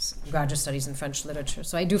graduate studies in French literature,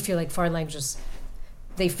 so I do feel like foreign languages,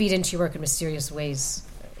 they feed into your work in mysterious ways,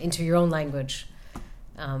 into your own language,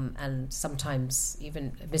 and sometimes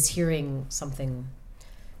even mishearing something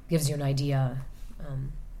gives you an idea.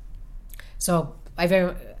 So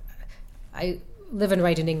I live and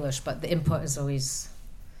write in English, but the input is always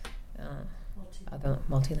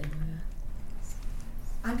multilingual. Yeah.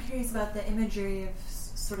 I'm curious about the imagery of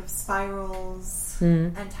sort of spirals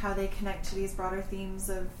and how they connect to these broader themes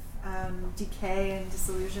of decay and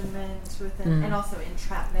disillusionment within, and also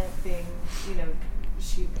entrapment being,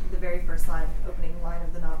 the very first opening line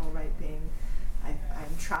of the novel, right, being, I'm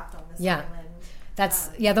trapped on this island. That's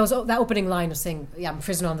that opening line of saying, I'm a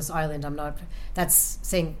prisoner on this island. I'm not. That's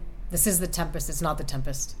saying this is the tempest. It's not the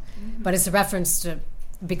tempest, but it's a reference to,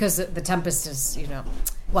 because the tempest is,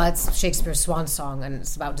 it's Shakespeare's swan song and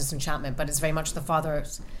it's about disenchantment, but it's very much the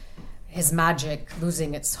father's, his magic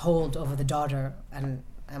losing its hold over the daughter, and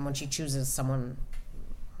when she chooses someone,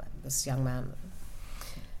 this young man.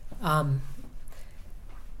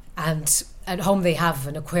 And at home they have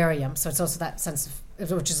an aquarium, so it's also that sense of,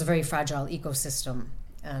 which is a very fragile ecosystem,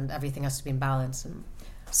 and everything has to be in balance. And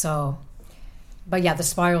so, but yeah, the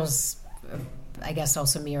spirals, I guess,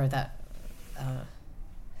 also mirror that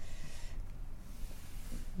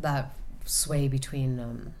that sway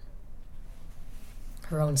between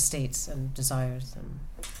her own states and desires,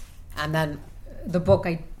 and then the book,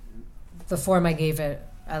 the form I gave it,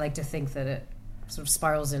 I like to think that it sort of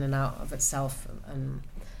spirals in and out of itself, and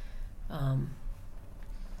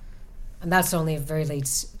that's only a very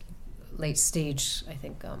late stage, I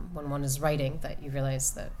think, when one is writing, that you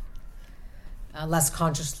realize that less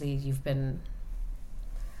consciously you've been,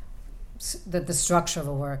 that the structure of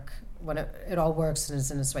a work, when it all works and is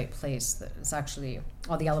in its right place, that it's actually,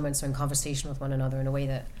 all the elements are in conversation with one another in a way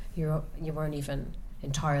that you weren't even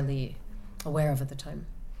entirely aware of at the time.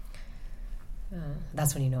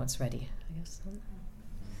 That's when you know it's ready, I guess.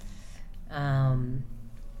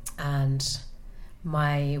 And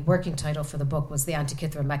my working title for the book was The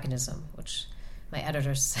Antikythera Mechanism, which my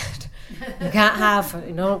editor said, you can't have,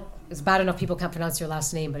 it's bad enough people can't pronounce your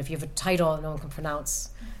last name, but if you have a title no one can pronounce,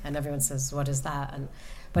 and everyone says, what is that?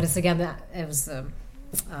 But it's, again, it was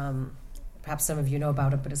perhaps some of you know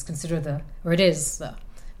about it, but it's considered it is the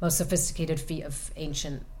most sophisticated feat of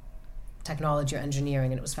ancient technology or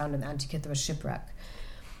engineering, and it was found in the Antikythera shipwreck.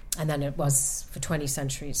 And then it was for 20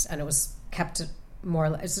 centuries, and it was kept more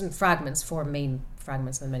or less, it's in fragments, 4 main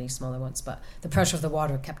fragments and many smaller ones, but the pressure of the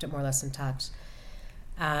water kept it more or less intact.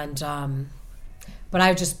 And but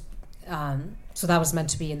I just so that was meant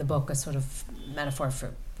to be in the book a sort of metaphor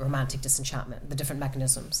for romantic disenchantment, the different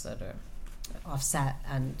mechanisms that are offset,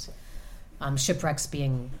 and shipwrecks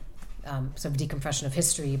being sort of decompression of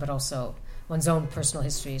history, but also one's own personal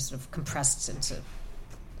history sort of compressed into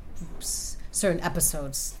certain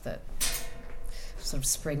episodes that sort of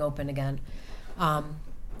spring open again.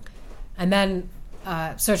 And then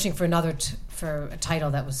searching for for a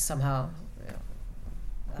title that was somehow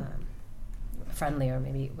friendlier,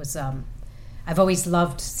 maybe it was. I've always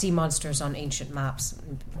loved sea monsters on ancient maps,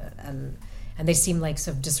 and they seem like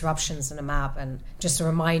sort of disruptions in a map, and just a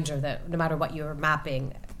reminder that no matter what you're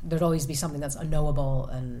mapping, there'd always be something that's unknowable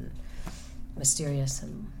and mysterious,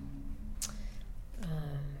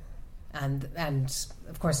 and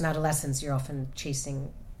of course in adolescence you're often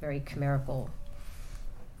chasing very chimerical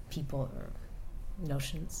people or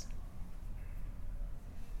notions.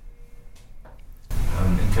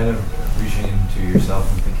 And kind of reaching into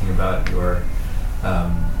yourself and thinking about your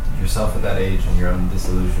yourself at that age and your own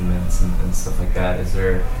disillusionments and stuff like that. Is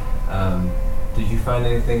there, did you find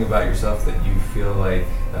anything about yourself that you feel like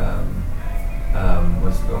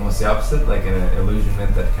was almost the opposite, like an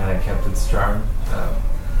illusionment that kind of kept its charm,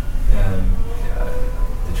 and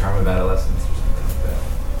the charm of adolescence or something like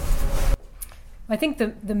that? I think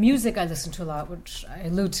the music I listen to a lot, which I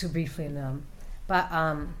allude to briefly but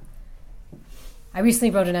I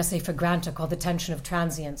recently wrote an essay for Granta called The Tension of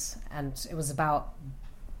Transience, and it was about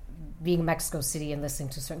being in Mexico City and listening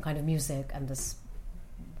to a certain kind of music and this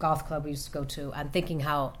goth club we used to go to, and thinking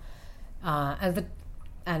how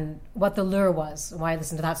and what the lure was, and why I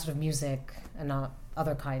listened to that sort of music and not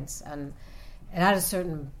other kinds. And it had a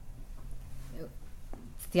certain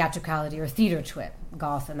theatricality or theater to it,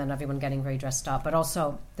 goth, and then everyone getting very dressed up. But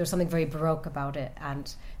also there's something very Baroque about it,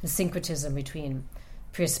 and the syncretism between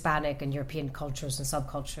pre-Hispanic and European cultures and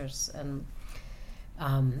subcultures. And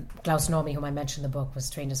Klaus Nomi, whom I mentioned in the book, was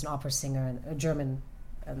trained as an opera singer, and a German,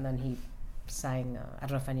 and then he sang, I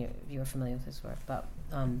don't know if any of you are familiar with his work, but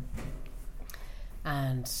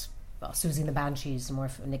and Susie and the Banshees,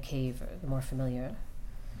 Nick Cave, are the more familiar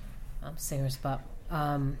singers, but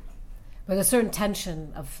with a certain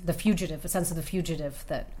tension of the fugitive, a sense of the fugitive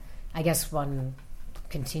that I guess one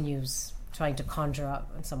continues trying to conjure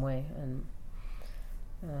up in some way. And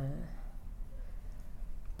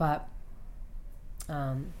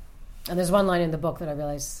and there's one line in the book that I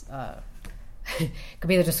realize could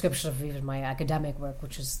be the description of even my academic work,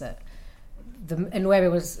 which is that the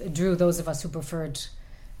Nueve drew those of us who preferred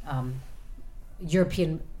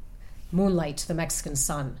European moonlight to the Mexican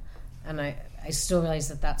sun, and I still realize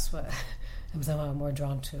that that's what I'm somehow more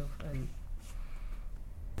drawn to.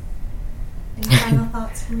 Any final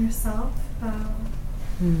thoughts from yourself about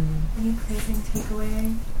any closing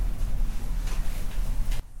takeaway?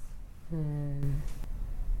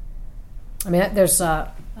 I mean, there's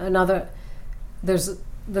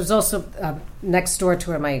there's also next door to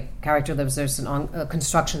where my character lives, there's a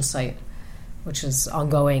construction site which is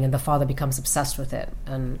ongoing, and the father becomes obsessed with it.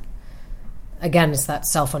 And again, it's that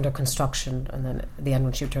self under construction, and then at the end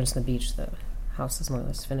when she returns to the beach, the house is more or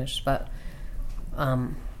less finished. But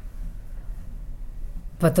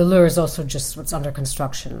the lure is also just what's under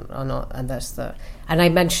construction, and I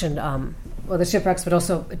mentioned the shipwrecks, but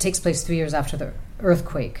also it takes place 3 years after the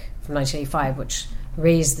earthquake from 1985, which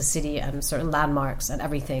razed the city and certain landmarks and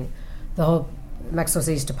everything. The whole Mexico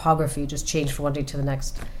City's topography just changed from one day to the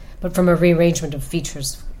next. But from a rearrangement of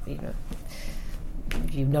features,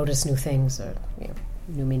 you notice new things, or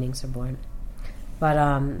new meanings are born.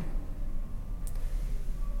 But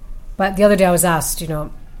the other day I was asked,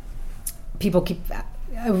 people keep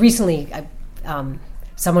recently.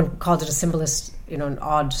 Someone called it a symbolist, an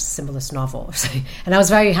odd symbolist novel, and I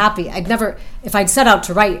was very happy. If I'd set out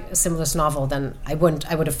to write a symbolist novel, then I would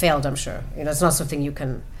have failed. I'm sure, it's not something you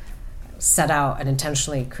can set out and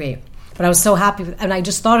intentionally create. But I was so happy, and I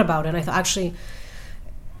just thought about it, and I thought actually,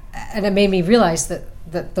 and it made me realize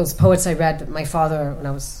that those poets I read, my father,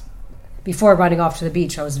 before running off to the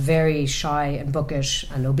beach, I was very shy and bookish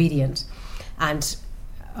and obedient, and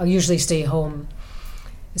I'll usually stay home,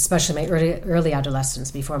 especially my early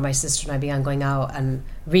adolescence, before my sister and I began going out and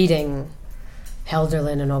reading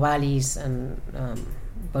Hölderlin and Novalis and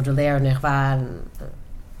Baudelaire, Nerval,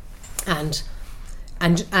 and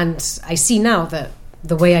I see now that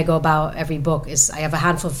the way I go about every book is I have a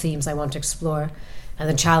handful of themes I want to explore, and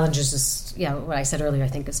the challenge is just, what I said earlier, I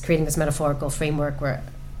think, is creating this metaphorical framework where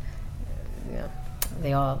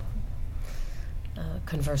they all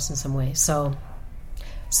converse in some way. So,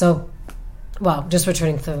 well, just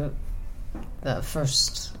returning to the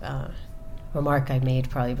first remark I made,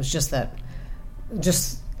 probably was just that.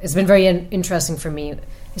 It's been very interesting for me,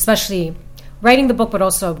 especially writing the book, but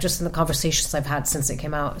also just in the conversations I've had since it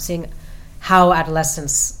came out, seeing how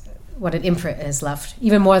adolescence, what an imprint it has left,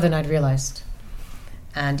 even more than I'd realized.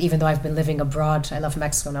 And even though I've been living abroad, I left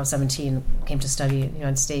Mexico when I was 17, came to study in the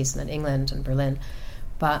United States and then England and Berlin,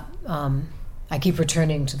 but I keep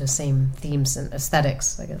returning to the same themes and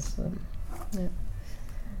aesthetics, I guess.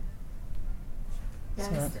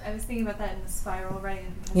 I was thinking about that in the spiral, right?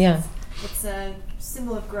 Because it's a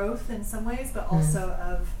symbol of growth in some ways, but also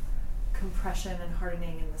of compression and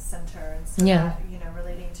hardening in the center, and so that,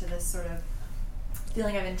 relating to this sort of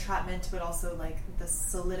feeling of entrapment, but also like the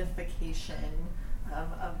solidification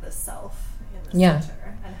of the self in the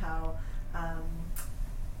center, and how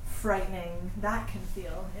frightening that can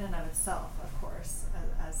feel in and of itself, of course,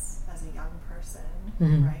 as a young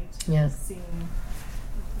person, right? Yeah. Seeing,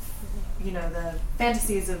 the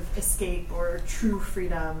fantasies of escape or true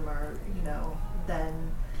freedom, or,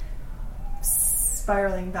 then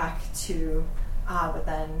spiraling back to but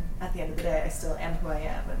then at the end of the day, I still am who I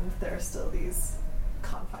am, and there are still these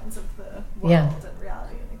confines of the world and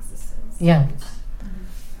reality and existence. Yeah,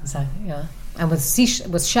 exactly. Yeah, and with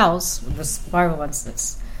shells, with spiral ones,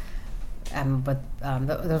 that's. But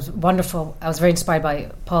that was wonderful. I was very inspired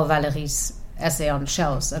by Paul Valéry's essay on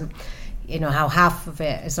shells, and how half of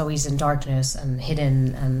it is always in darkness and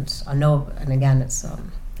hidden and unknown, and again it's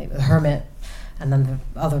like the hermit, and then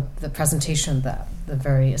the presentation, the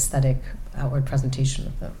very aesthetic outward presentation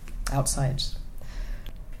of the outside.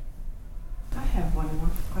 I have one more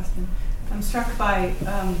question. I'm struck by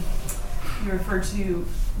you referred to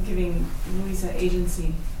giving Louisa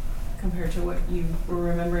agency compared to what you were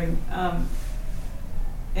remembering.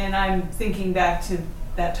 And I'm thinking back to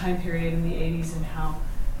that time period in the 80s and how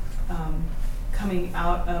coming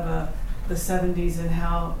out of the 70s and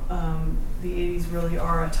how the 80s really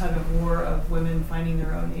are a tug of war of women finding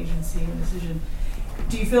their own agency and decision.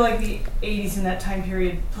 Do you feel like the 80s in that time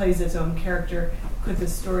period plays its own character? Could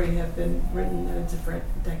this story have been written in a different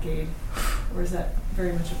decade? Or is that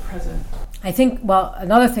very much a present? I think, well,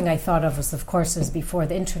 another thing I thought of was, of course, is before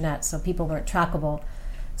the internet, so people weren't trackable.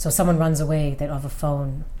 So someone runs away, they don't have a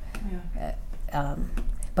phone. Yeah.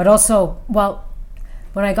 But also, well,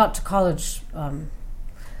 when I got to college,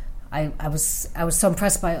 I was so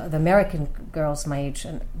impressed by the American girls my age,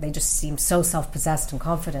 and they just seemed so self-possessed and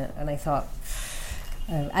confident. And I thought,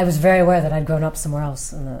 I was very aware that I'd grown up somewhere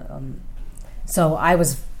else. And, so I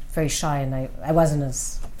was very shy, and I wasn't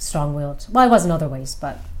as strong-willed. Well, I was in other ways,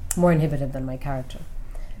 but more inhibited than my character.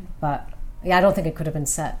 But yeah, I don't think it could have been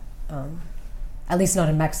set, at least not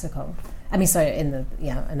in Mexico. I mean, sorry, in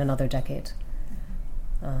another decade.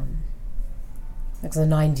 Because the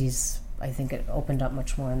 90s, I think it opened up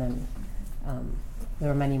much more, and then there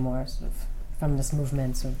were many more sort of feminist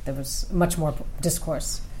movements. So there was much more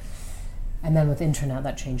discourse, and then with internet,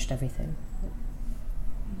 that changed everything.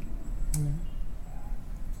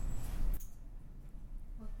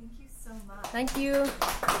 Well, thank you so much. Thank you.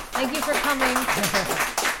 Thank you for coming.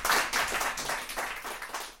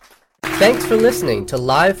 Thanks for listening to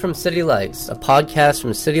Live from City Lights, a podcast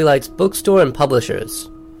from City Lights Bookstore and Publishers.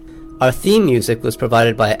 Our theme music was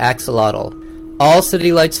provided by Axolotl. All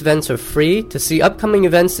City Lights events are free. To see upcoming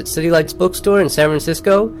events at City Lights Bookstore in San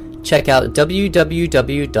Francisco, check out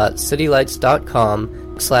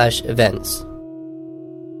www.citylights.com/events.